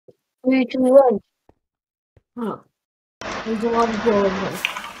3, 2, 1. Huh. There's a lot of gold.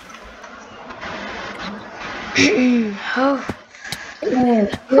 Oh.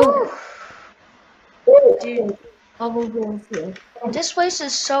 Dude, Bubble gold here. this place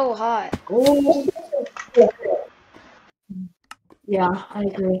is so hot. Gold. Yeah, I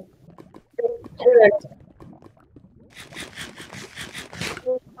agree.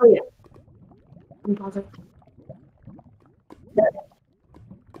 Oh yeah. I'm positive.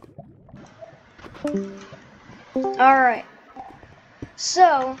 Alright.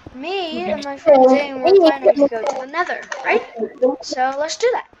 So, me and my friend Zane were planning to go to the Nether, right? So, let's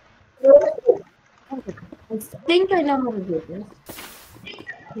do that. I think I know how to do this.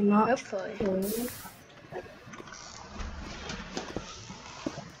 Not Hopefully. sure.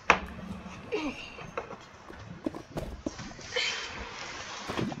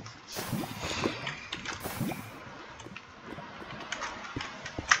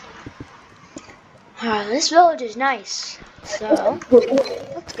 This village is nice. So,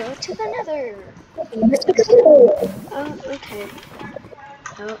 let's go to the Nether. Oh, okay.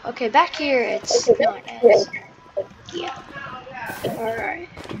 Oh, okay, back here it's not as... Yeah. Alright.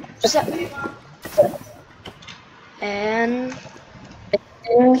 So, and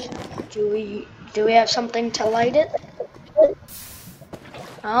do we have something to light it?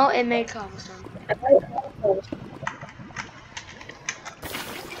 Oh, it made cobblestone.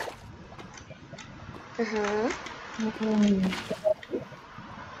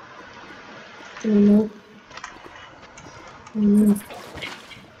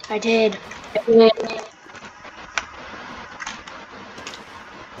 I did.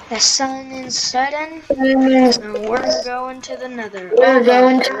 The sun is setting, and we're going to the Nether.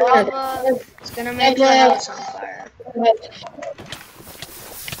 Lava is gonna make the house on fire.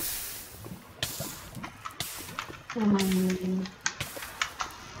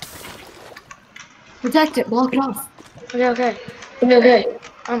 Protect it, block it off. Okay. I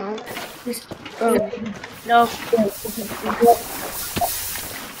don't know. Boom. No.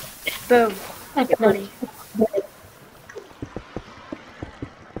 Boom. Money.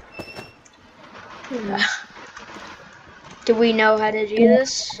 Do we know how to do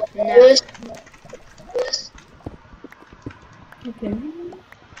this? No. Okay.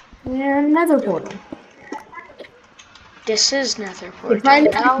 And Nether portal. This is Nether portal.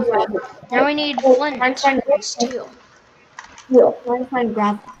 Now we need flint and steel. Try to find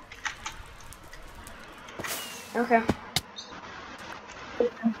gravel. Okay.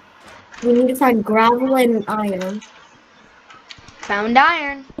 We need to find gravel and iron. Found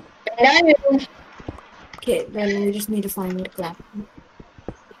iron. Okay, then we just need to find gravel.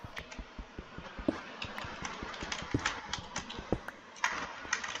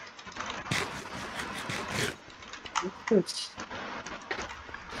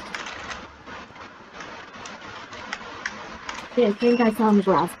 Okay, I think I found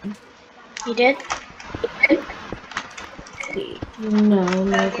gravel. You did? No,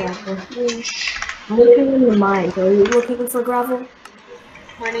 no gravel. I'm looking in the mines. Are you looking for gravel?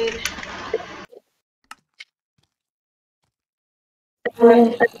 I need.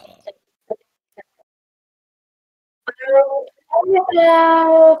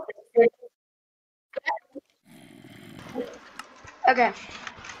 Okay.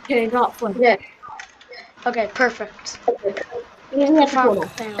 Okay, got flint. Yeah. Okay, perfect. Portal.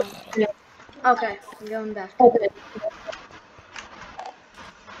 Okay, I'm going back.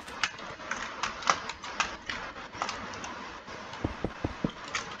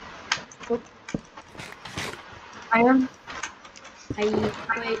 Iron?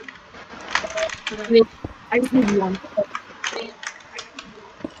 Wait. Wait, I just need one.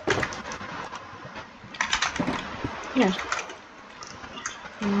 Yeah.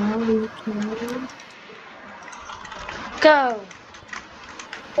 Now we can Go.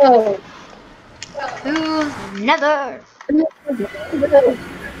 To Nether.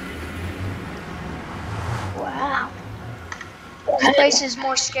 Wow. This place is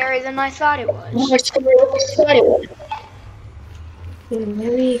more scary than I thought it was.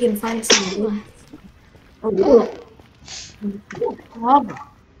 Maybe you can find some wood. Lava.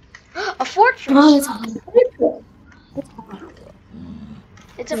 A fortress. Oh, it's hot.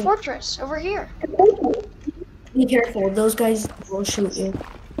 It's a fortress over here. Be careful, those guys will shoot you.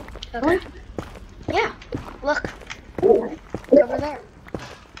 Okay. Yeah. Look. Over there.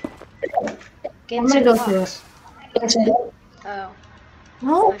 I'm gonna go through it. Oh.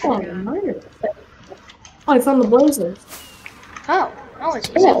 Oh, oh, I found the blazers. Oh. Oh, it's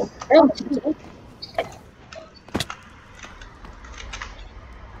easy.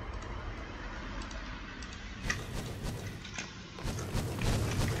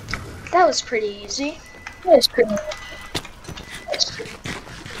 That was pretty easy. That's pretty.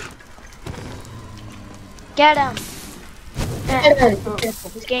 Get him. Oh,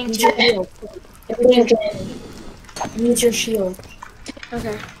 he's getting too big. Use your shield.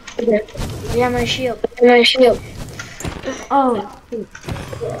 Okay. Okay. Yeah, my shield. My shield. Oh.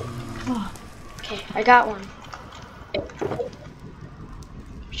 Okay, I got one.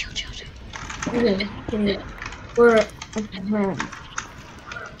 Shield, shield, shield. We're.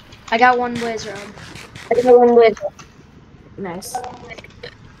 I got one blaze rod. I got one with. Nice.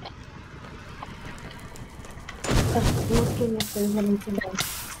 Looking if there's anything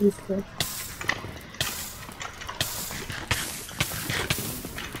else useful.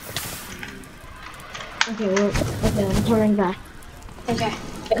 Okay, I'm turning back. Okay.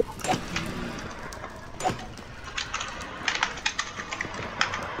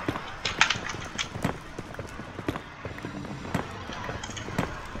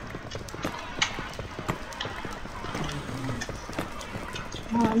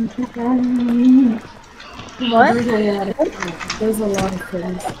 What? There's a lot of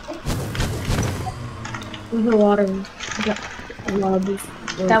things. There's a lot of lobbies.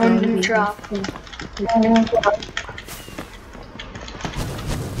 That one didn't drop.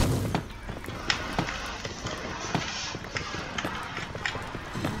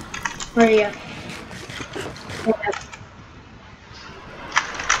 Where are you?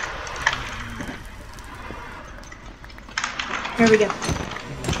 Here we go.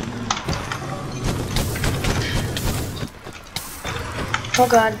 Oh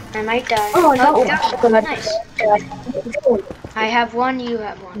god, I might die. Oh, I got one. got one. Nice. I have one, you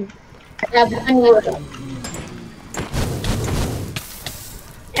have one. I have one with.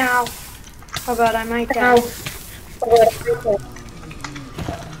 Ow. Oh god, I might die.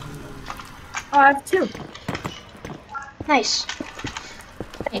 Oh, I have two. Nice.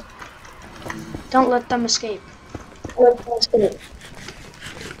 Don't let them escape.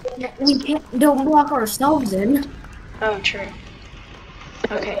 We don't block ourselves in. Oh, true.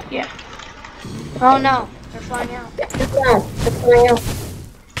 Okay, yeah. Oh no, they're flying out.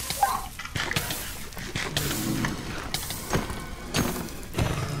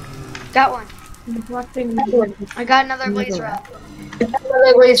 Got one. I got another blaze rod.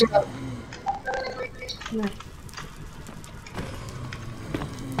 Yeah.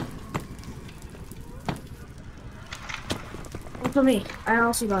 One for me. I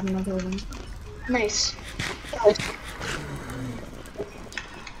also got another one. Nice.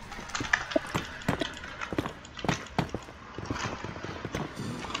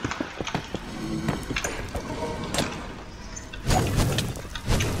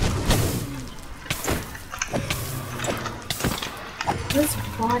 This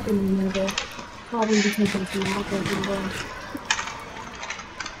fog in the middle. Probably because of the lava as well.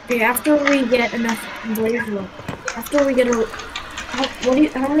 Okay, after we get enough blaze rods, after we get a,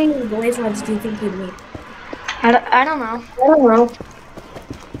 how many blaze rods do you think we need? I don't know. I don't know.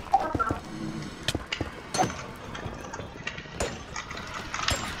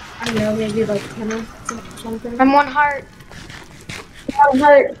 I don't know, maybe like 10 or something. I'm one heart.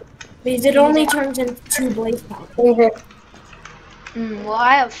 Because it only turns into blaze power. Well,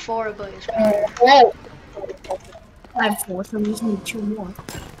 I have 4 blaze rods. I have 4, so we just need 2 more.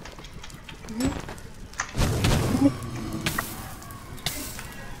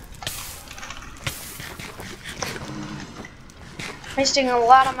 Wasting a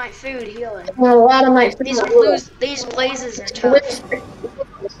lot of my food healing. These blazes are tough.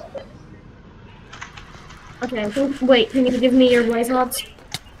 Okay, wait, can you give me your blaze rods?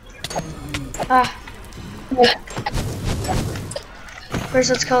 First,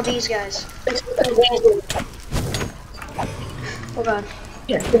 let's kill these guys. Oh god.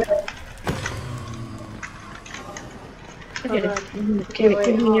 Yeah. Oh god. Okay, wait,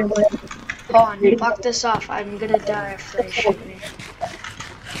 give me your blaze rods. Hold on, block this off. I'm gonna die if they shoot me.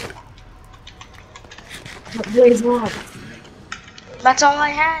 Blaze rods. That's all I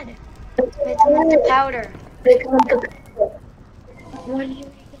had. They come with the powder. What do you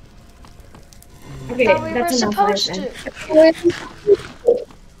Okay, I thought we were that's enough supposed right to. then.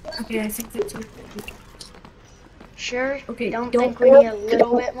 Okay, I think that's it. Sure? Okay, Don't don't- think we need a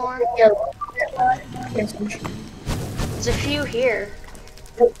little bit more? Yes, I'm sure. There's a few here.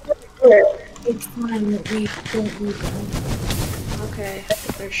 It's fine that we don't need them. Okay,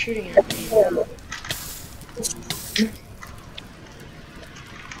 they're shooting at me. No.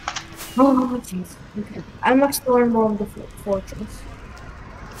 Oh, jeez. Okay. I'm exploring more of the fortress.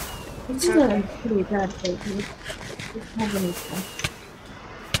 This is a pretty bad place. Just have any fun.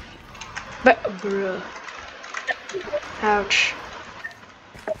 But, bruh. Ouch.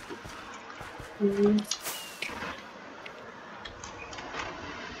 Yeah,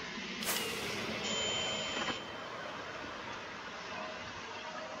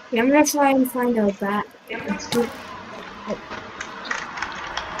 I'm gonna try and find out that.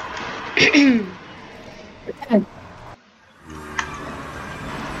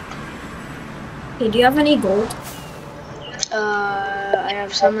 Okay, do you have any gold? I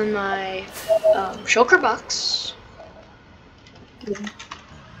have some in my shulker box. Yeah.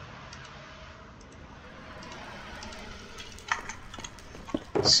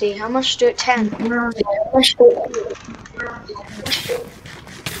 Let's see, how much do it? 10.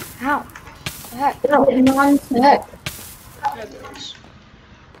 How? The heck? There goes.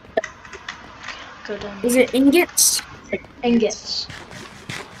 Go down. Is it ingots? Ingots.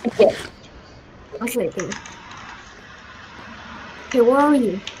 Okay, okay. Okay, where are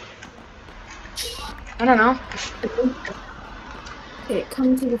you? I don't know. Okay,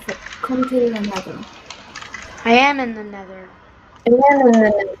 come to the nether. I am in the nether.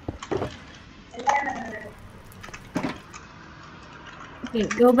 Okay,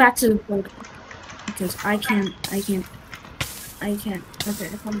 go back to the portal. Because I can't. Okay, I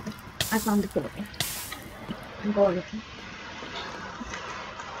found the portal. I'm going.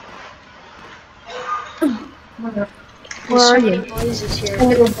 Where There's are so you? many blazes here.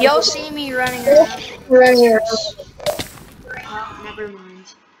 You'll see me running around. Oh, never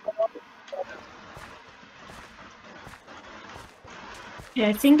mind. Yeah,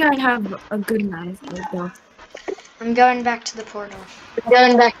 I think I have a good amount of gold though. I'm going back to the portal.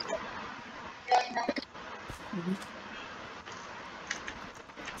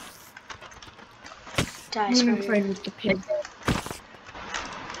 Die, I'm gonna sorry. trade with the pig.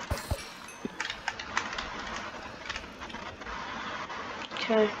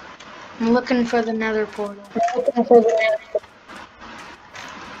 Okay. I'm looking for the nether portal.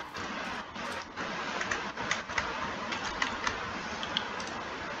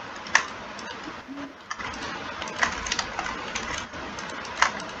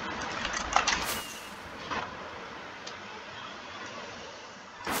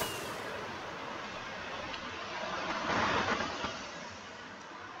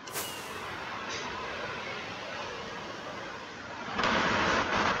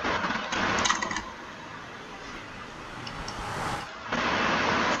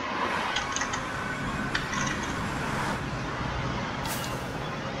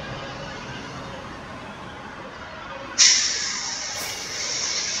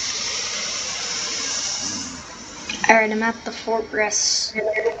 Alright, I'm at the fortress.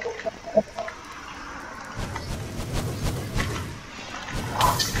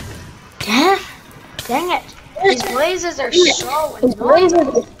 Dang it. These blazes are so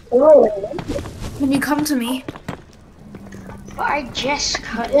annoying. Can you come to me? But I just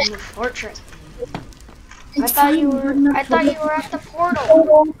cut in the fortress. I thought you were at the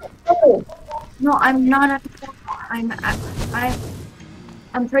portal. No, I'm not at the portal.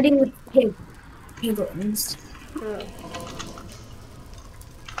 I'm trading with piglins.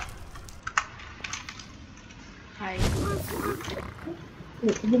 Hi.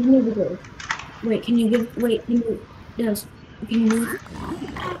 Wait, give me the gold. Wait, can you yes, can you move?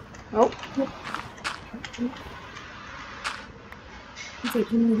 Oh. Okay,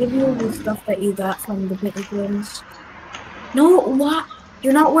 can you give me the stuff that you got from the piglins? No, what?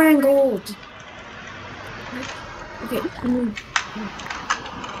 You're not wearing gold. Okay, can you...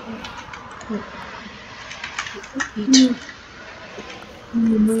 Can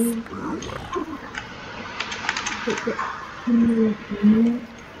you move? Can you move?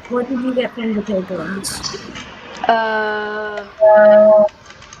 What did you get from the piglins?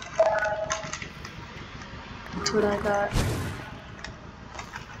 That's what I got.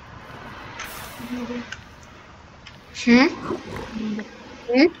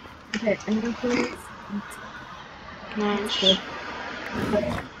 Okay, and then Nice.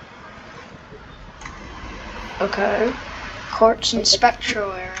 Okay. Quartz and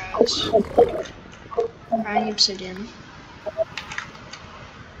spectral arrows. Iron obsidian.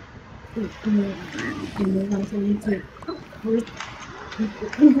 Is there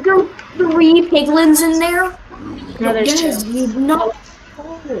 3 piglins in there? No, there's Guys, 2. you're not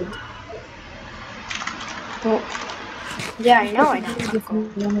cold. Well, yeah, I know I'm not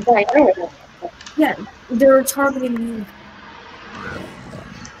gold. Yeah, they're targeting you.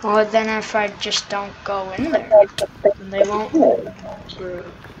 Well, then if I just don't go in there, then they won't.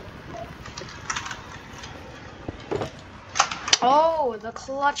 Oh, the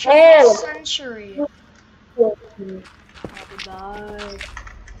clutch of the century. Goodbye.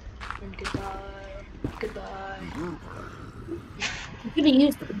 And goodbye. Goodbye. You could have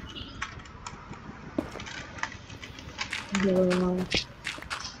used them.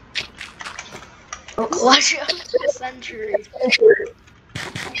 Clutch of the century.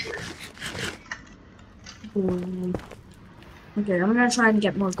 Okay, I'm gonna try and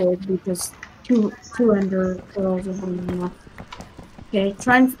get more gold because two ender pearls are enough. Okay,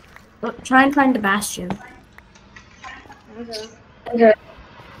 try and find the bastion. Okay. Okay.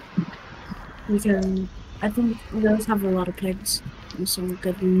 We can. I think those have a lot of pigs and some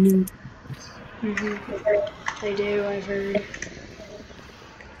good loot. They do, I've heard.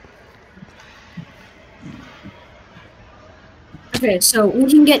 Okay, so we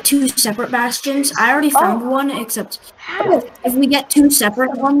can get two separate bastions. I already found one, except How? if we get two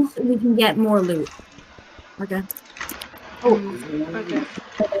separate ones, we can get more loot. Okay. Okay.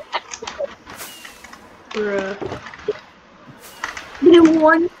 Bruh. In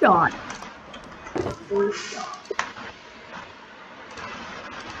one shot. Oof.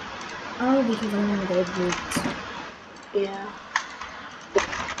 Oh, because I want gold boots. Yeah.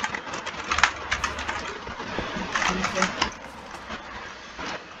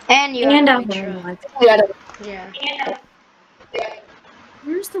 And you And have I'm nitro. Yeah.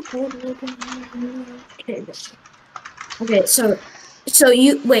 Where's the portal? Okay. Okay, so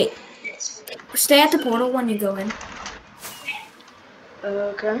you wait. Stay at the portal when you go in.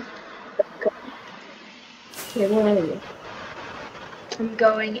 Okay. Okay, where are you? I'm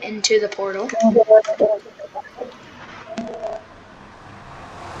going into the portal.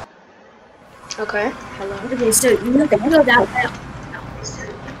 Okay. Hello. Okay, so you go that way.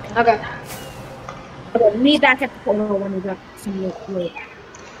 Okay. Okay, meet back at the portal when you got some loot.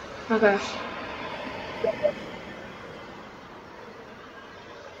 Okay.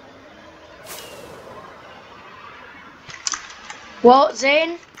 Well,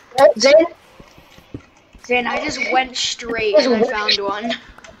 Zane, I just went straight and I found one.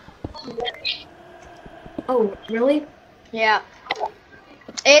 Oh, really? Yeah.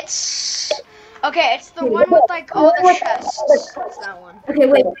 It's okay. It's the one with like all the chests. It's that one. Okay,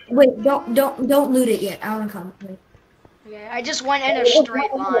 wait, don't loot it yet. I wanna come. Wait. Okay. I just went in a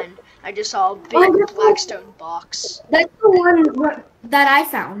straight line. I just saw a big blackstone box. That's the one that I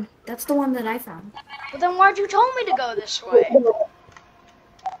found. That's the one that I found. But then why'd you tell me to go this way?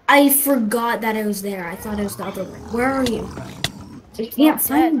 I forgot that it was there. I thought it was the other one. Where are you? I can't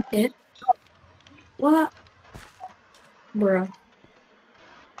find it. What? Bruh.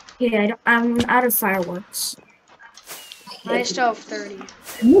 Yeah, I'm out of fireworks. I still have 30.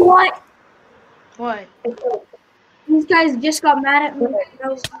 What? What? These guys just got mad at me.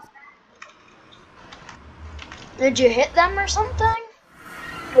 Did you hit them or something?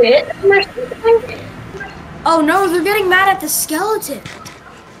 Oh no, they're getting mad at the skeleton.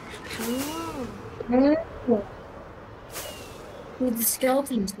 Dude, the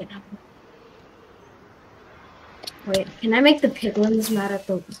skeleton's gonna happen. Wait, can I make the piglins mad at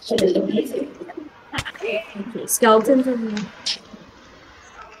the okay, skeletons are mad.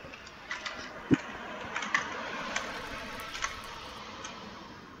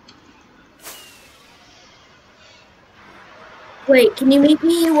 Wait, can you make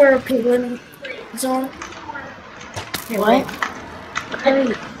me where piglins are? Okay, What?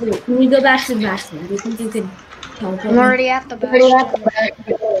 Wait, can you go back to the bastion? Do you think you could help I'm already at the bastion.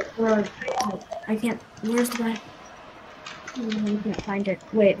 I can't. Where's the bastion? I can't find it.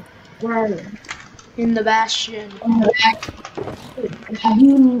 Wait, where are you? In the bastion.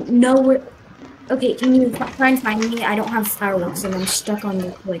 You know where? Okay, can you try and find me? I don't have fireworks and I'm stuck on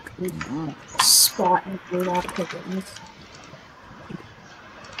this like spot with a lot of piglins.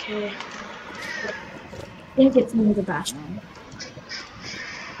 Okay. I think it's near the bastion.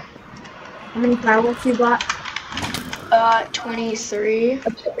 How many fireworks you got? 23.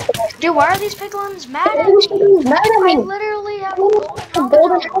 Dude, why are these piglins mad at me? I literally have a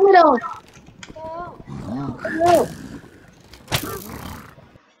golden helmet on.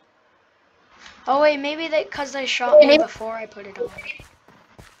 Oh wait, maybe because they shot me before I put it on.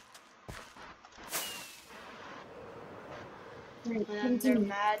 And then they're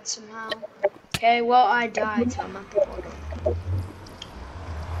mad somehow. Okay, well I died, so I'm at the portal.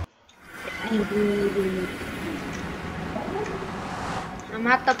 I'm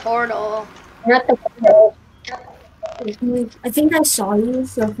at the portal. I think I saw you,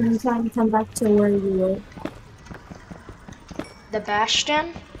 so can you try and come back to where you were? The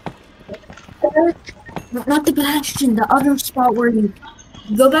bastion? Not the bastion, the other spot where you...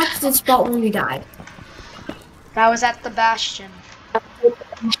 Go back to the spot where you died. That was at the bastion.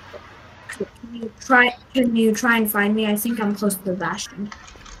 Can you try and find me? I think I'm close to the bastion.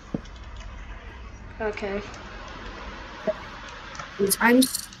 Okay. I'm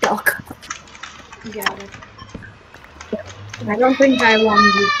stuck. Got it. I don't think I want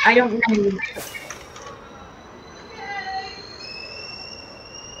to. I don't need.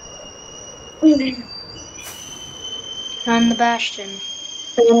 On the bastion.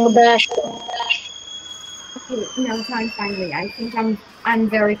 In the bastion. Okay, no, finally. I think I'm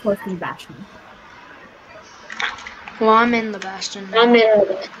very close to the bastion. Well, I'm in the bastion now. I'm in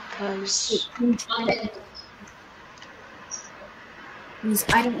it. Because Because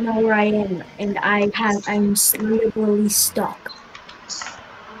I don't know where I am, and I'm literally stuck.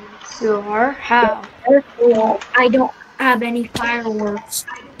 you are? How? I don't have any fireworks.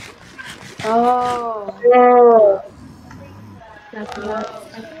 Oh. Oh. That's what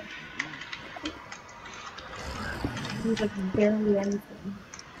there's like barely anything,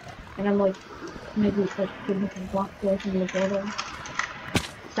 and I'm like maybe it's like 200 blocks away from the building.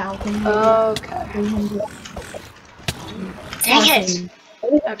 1,000, maybe Okay. 300. Dang it!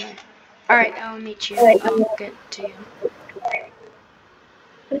 Nothing. Okay. Alright, I'll meet you. I'll get to you.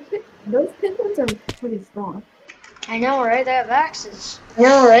 Those piglins are pretty strong. I know, right? They have axes.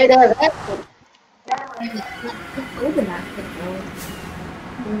 No, right? That's Golden axes, though.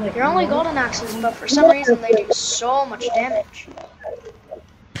 They're like, They're only what? golden axes, but for some reason they do so much damage.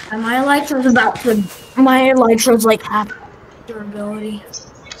 And my elytra's like half durability.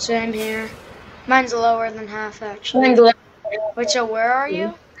 Same here. Mine's lower than half, actually. Mine's left. Wait, so where are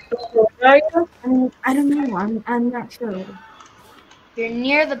you? Are you? I don't know. I'm not sure. You're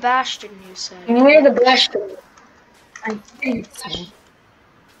near the bastion, you said. Near the bastion. I think so.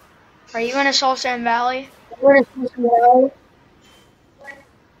 Are you in a Soul Sand Valley? Where is this wall?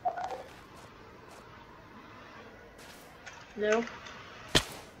 No.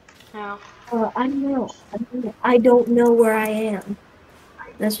 No. I don't know. I don't know where I am.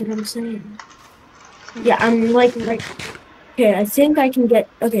 That's what I'm saying. Yeah, I'm like right. Okay, I think I can get.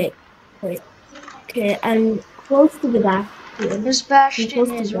 Okay, wait. Okay, I'm close to the bastion. This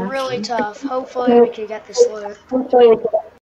bastion is really tough. Hopefully we can get this loot.